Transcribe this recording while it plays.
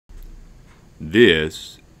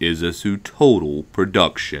This is a total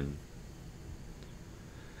production.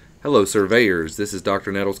 Hello surveyors, this is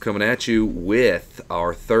Dr. Nettles coming at you with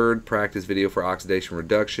our third practice video for oxidation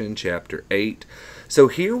reduction, chapter 8. So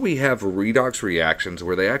here we have redox reactions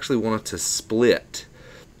where they actually want to split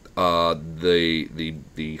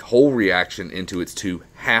the whole reaction into its two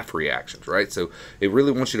half reactions, right? So it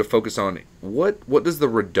really wants you to focus on what does the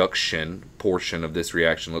reduction portion of this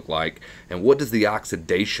reaction look like, and what does the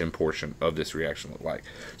oxidation portion of this reaction look like.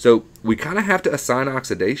 So we kind of have to assign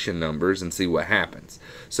oxidation numbers and see what happens.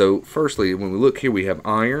 So firstly, when we look here, we have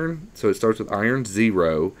iron, so it starts with iron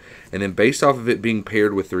 0, and then based off of it being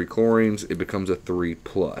paired with 3 chlorines, it becomes a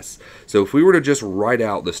 3+. So if we were to just write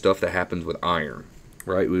out the stuff that happens with iron,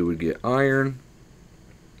 right, we would get iron,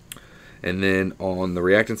 and then on the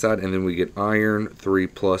reactant side, and then we get iron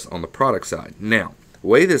 3+ on the product side. Now, the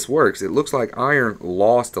way this works, it looks like iron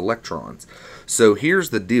lost electrons. So here's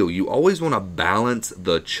the deal. You always want to balance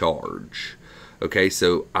the charge. Okay,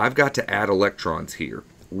 so I've got to add electrons here.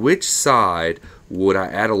 Which side would I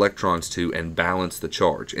add electrons to and balance the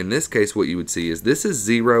charge? In this case, what you would see is this is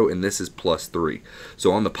 0 and this is +3.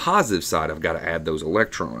 So on the positive side, I've got to add those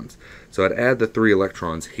electrons. So I'd add the 3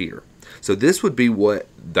 electrons here. So this would be what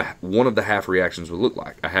one of the half reactions would look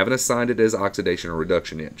like. I haven't assigned it as oxidation or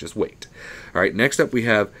reduction yet. Just wait. All right, next up we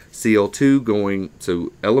have Cl2 going,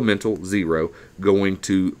 so elemental 0, going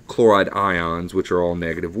to chloride ions, which are all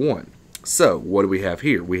 -1. So what do we have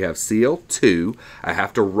here? We have Cl2. I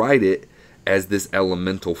have to write it as this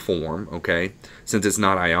elemental form, okay, since it's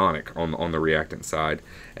not ionic on the reactant side.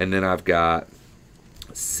 And then I've got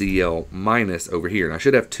Cl- over here, and I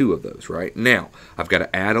should have 2 of those, right? Now, I've got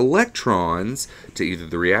to add electrons to either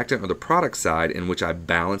the reactant or the product side in which I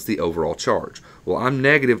balance the overall charge. Well, I'm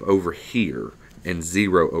negative over here and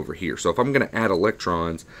 0 over here. So if I'm going to add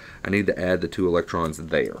electrons, I need to add the 2 electrons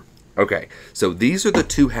there. Okay, so these are the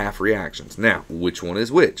 2 half reactions. Now, which one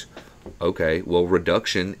is which? Okay, well,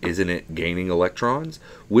 reduction, isn't it gaining electrons?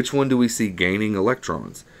 Which one do we see gaining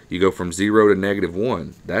electrons? You go from 0 to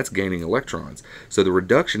 -1, that's gaining electrons. So the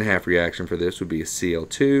reduction half reaction for this would be a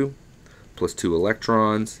Cl2 plus 2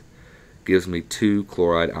 electrons gives me 2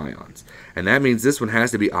 chloride ions. And that means this one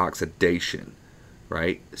has to be oxidation,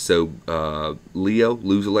 right? So Leo,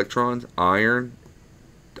 lose electrons, iron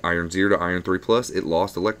 0 to iron 3+, it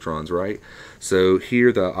lost electrons, right? So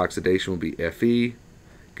here the oxidation will be Fe,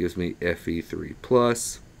 gives me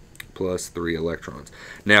Fe3+ plus 3 electrons.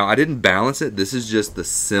 Now, I didn't balance it. This is just the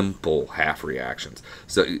simple half reactions.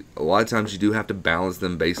 So a lot of times you do have to balance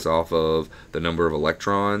them based off of the number of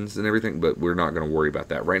electrons and everything, but we're not going to worry about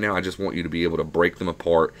that. Right now, I just want you to be able to break them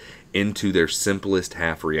apart into their simplest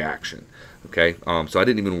half reaction. Okay, so I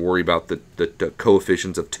didn't even worry about the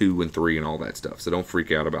coefficients of 2 and 3 and all that stuff. So don't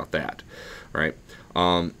freak out about that, right?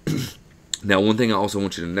 Now, one thing I also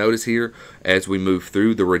want you to notice here, as we move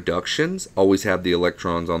through the reductions, always have the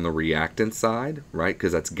electrons on the reactant side, right?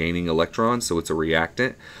 Because that's gaining electrons, so it's a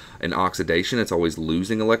reactant. In oxidation, it's always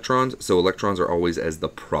losing electrons, so electrons are always as the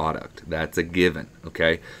product. That's a given,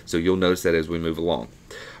 okay? So you'll notice that as we move along.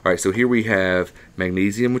 All right, so here we have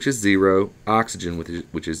magnesium, which is 0, oxygen,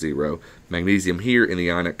 which is 0. Magnesium here in the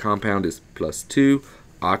ionic compound is +2.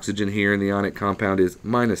 Oxygen here in the ionic compound is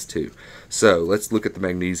 -2. So let's look at the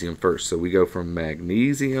magnesium first. So we go from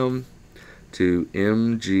magnesium to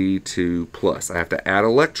Mg2+. I have to add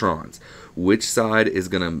electrons. Which side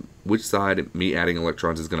me adding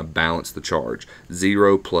electrons is going to balance the charge?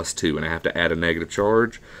 0 plus 2, and I have to add a negative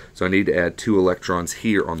charge. So I need to add 2 electrons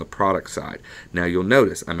here on the product side. Now you'll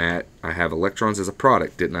notice I have electrons as a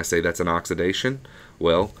product. Didn't I say that's an oxidation?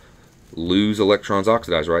 Well, lose electrons,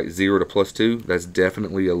 oxidize, right? 0 to +2, that's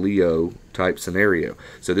definitely a Leo type scenario.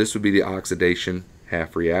 So this would be the oxidation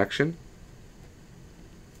half reaction.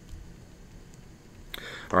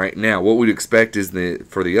 All right, now what we'd expect is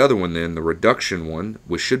for the other one then, the reduction one,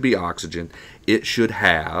 which should be oxygen, it should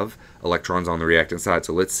have electrons on the reactant side.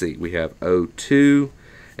 So let's see, we have O2,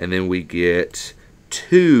 and then we get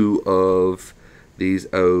 2 of these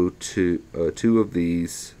O2, 2 of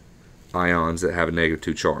these ions that have a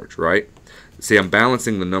 -2 charge, right? See, I'm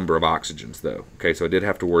balancing the number of oxygens though. Okay, so I did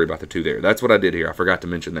have to worry about the 2 there. That's what I did here. I forgot to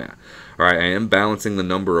mention that. All right, I am balancing the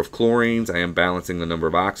number of chlorines. I am balancing the number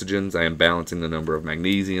of oxygens. I am balancing the number of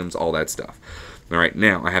magnesiums, all that stuff. All right,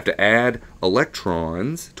 now I have to add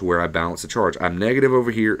electrons to where I balance the charge. I'm negative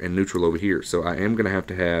over here and neutral over here, so I am going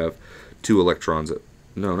to have 2 electrons.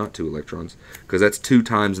 No, not 2 electrons, because that's 2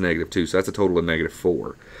 times -2, so that's a total of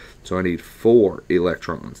 -4. So I need 4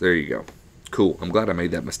 electrons. There you go. Cool. I'm glad I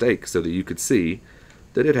made that mistake so that you could see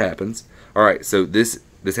that it happens. All right, so this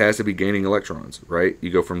this has to be gaining electrons, right?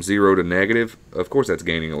 You go from 0 to negative, of course that's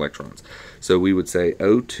gaining electrons. So we would say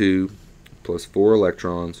O2 plus 4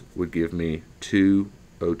 electrons would give me 2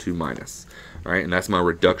 O2 minus. All right, and that's my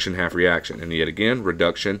reduction half reaction. And yet again,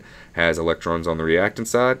 reduction has electrons on the reactant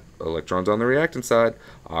side, electrons on the reactant side.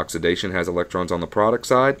 Oxidation has electrons on the product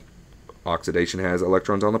side. Oxidation has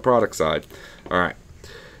electrons on the product side. All right,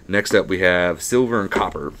 next up we have silver and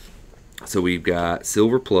copper. So we've got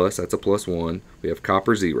silver plus, that's a +1. We have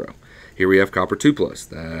copper 0. Here we have copper 2 plus,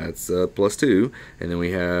 that's a +2. And then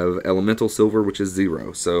we have elemental silver, which is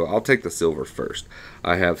 0. So I'll take the silver first.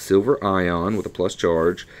 I have silver ion with a plus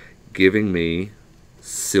charge, giving me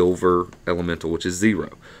silver elemental, which is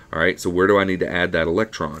 0. All right, so where do I need to add that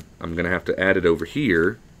electron? I'm going to have to add it over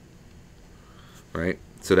here, right?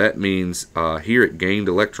 So that means here it gained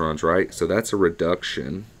electrons, right? So that's a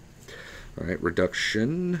reduction. All right,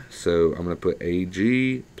 reduction. So I'm going to put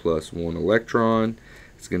Ag plus 1 electron.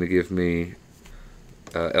 It's going to give me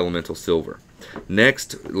elemental silver.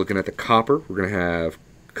 Next, looking at the copper, we're going to have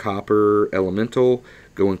copper elemental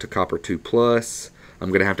going to copper 2 plus. I'm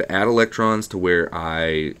going to have to add electrons to where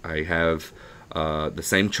I have the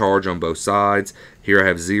same charge on both sides. Here I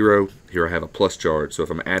have 0. Here I have a plus charge. So if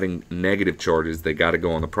I'm adding negative charges, they got to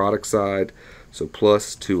go on the product side. So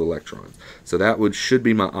plus 2 electrons. So that should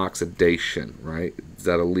be my oxidation, right? Is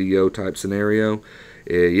that a Leo type scenario?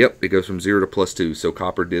 Yep, it goes from 0 to +2. So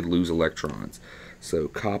copper did lose electrons. So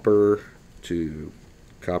copper 2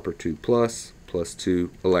 plus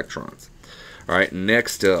 2 electrons. All right,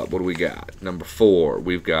 next up, what do we got? Number 4,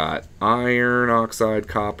 we've got iron oxide,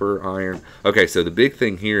 copper, iron. Okay, so the big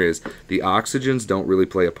thing here is the oxygens don't really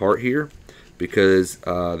play a part here because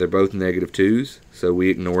they're both -2s, so we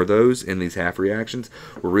ignore those in these half reactions.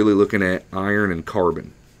 We're really looking at iron and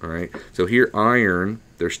carbon. All right, so here iron,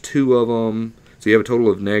 there's 2 of them, so you have a total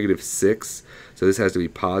of -6. So this has to be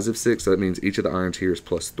 +6, so that means each of the irons here is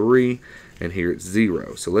 +3, and here it's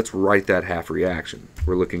 0. So let's write that half reaction.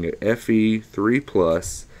 We're looking at Fe3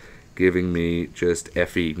 plus, giving me just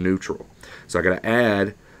Fe neutral. So I got to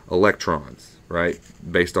add electrons, right,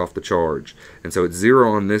 based off the charge. And so it's 0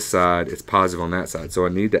 on this side, it's positive on that side. So I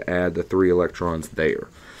need to add the 3 electrons there.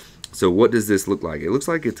 So what does this look like? It looks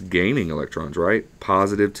like it's gaining electrons, right?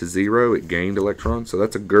 Positive to 0, it gained electrons. So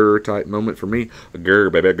that's a grr type moment for me. A grr,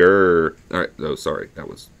 baby, grr. All right, oh, sorry, that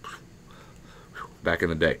was back in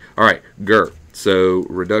the day. All right, grr. So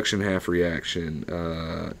reduction half reaction,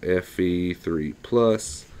 Fe3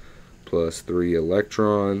 plus 3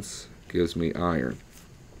 electrons gives me iron.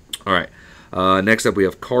 All right, next up we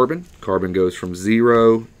have carbon. Carbon goes from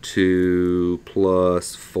 0 to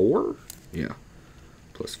 +4. Yeah.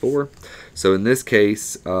 +4. So in this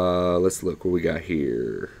case, let's look what we got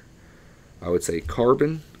here. I would say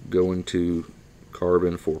carbon going to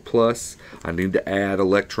carbon 4 plus. I need to add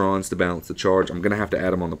electrons to balance the charge. I'm going to have to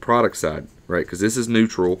add them on the product side, right? Because this is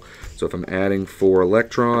neutral. So if I'm adding 4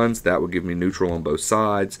 electrons, that would give me neutral on both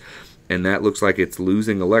sides. And that looks like it's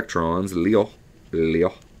losing electrons. Leo,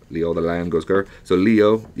 the lion goes grr. So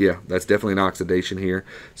Leo, yeah, that's definitely an oxidation here.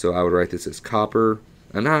 So I would write this as copper,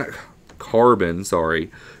 not carbon,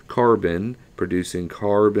 sorry, carbon producing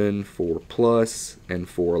carbon 4 plus and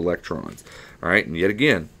 4 electrons. All right, and yet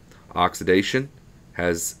again, oxidation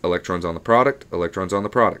has electrons on the product, electrons on the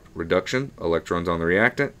product. Reduction, electrons on the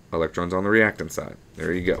reactant, electrons on the reactant side.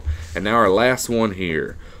 There you go. And now our last one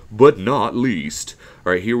here, but not least.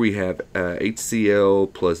 All right, here we have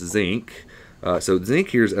HCl plus zinc. So zinc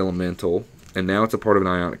here is elemental, and now it's a part of an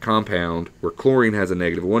ionic compound where chlorine has a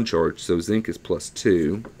 -1 charge, so zinc is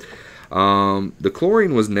 +2. The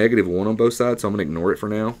chlorine was -1 on both sides, so I'm going to ignore it for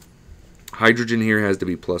now. Hydrogen here has to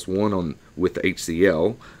be +1 with the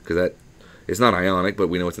HCl, because it's not ionic, but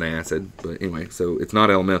we know it's an acid. But anyway, so it's not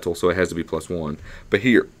elemental, so it has to be +1. But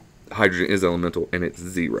here, hydrogen is elemental, and it's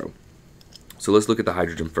 0. So let's look at the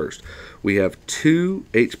hydrogen first. We have 2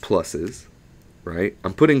 H pluses, right?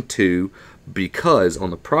 I'm putting 2 because on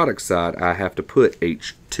the product side, I have to put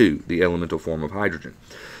H2, the elemental form of hydrogen.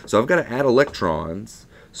 So I've got to add electrons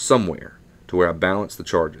somewhere to where I balance the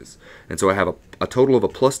charges. And so I have a total of a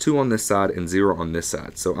 +2 on this side and 0 on this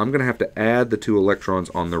side. So I'm going to have to add the 2 electrons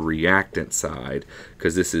on the reactant side,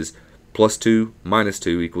 because this is +2 minus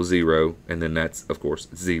 2 equals 0, and then that's, of course,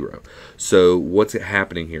 0. So what's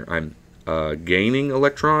happening here? I'm gaining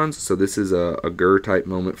electrons, so this is a grr type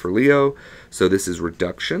moment for Leo. So this is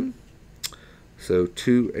reduction. So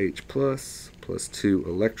 2H plus 2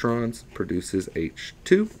 electrons produces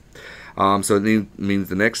H2. So it means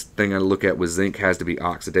the next thing I look at with zinc has to be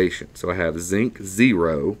oxidation. So I have zinc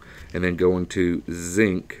 0 and then going to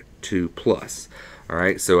zinc 2 plus. All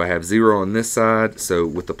right, so I have 0 on this side. So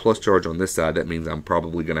with the plus charge on this side, that means I'm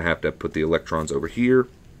probably going to have to put the electrons over here.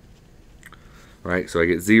 All right, so I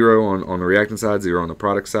get 0 on the reactant side, 0 on the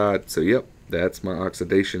product side. So yep, that's my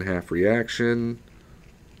oxidation half reaction.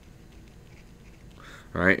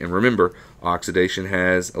 All right, and remember, oxidation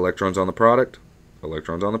has electrons on the product,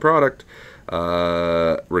 electrons on the product.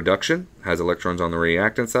 Reduction has electrons on the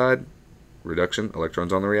reactant side, reduction,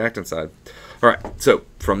 electrons on the reactant side. All right, so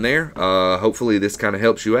from there, hopefully this kind of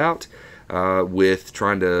helps you out with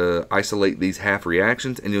trying to isolate these half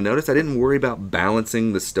reactions. And you'll notice I didn't worry about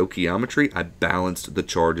balancing the stoichiometry. I balanced the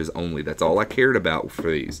charges only. That's all I cared about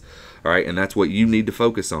for these. All right, and that's what you need to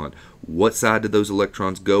focus on. What side did those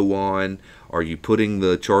electrons go on? Are you putting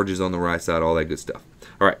the charges on the right side? All that good stuff.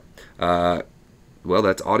 All right, well,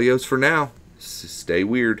 that's adios for now. Stay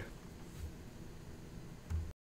weird.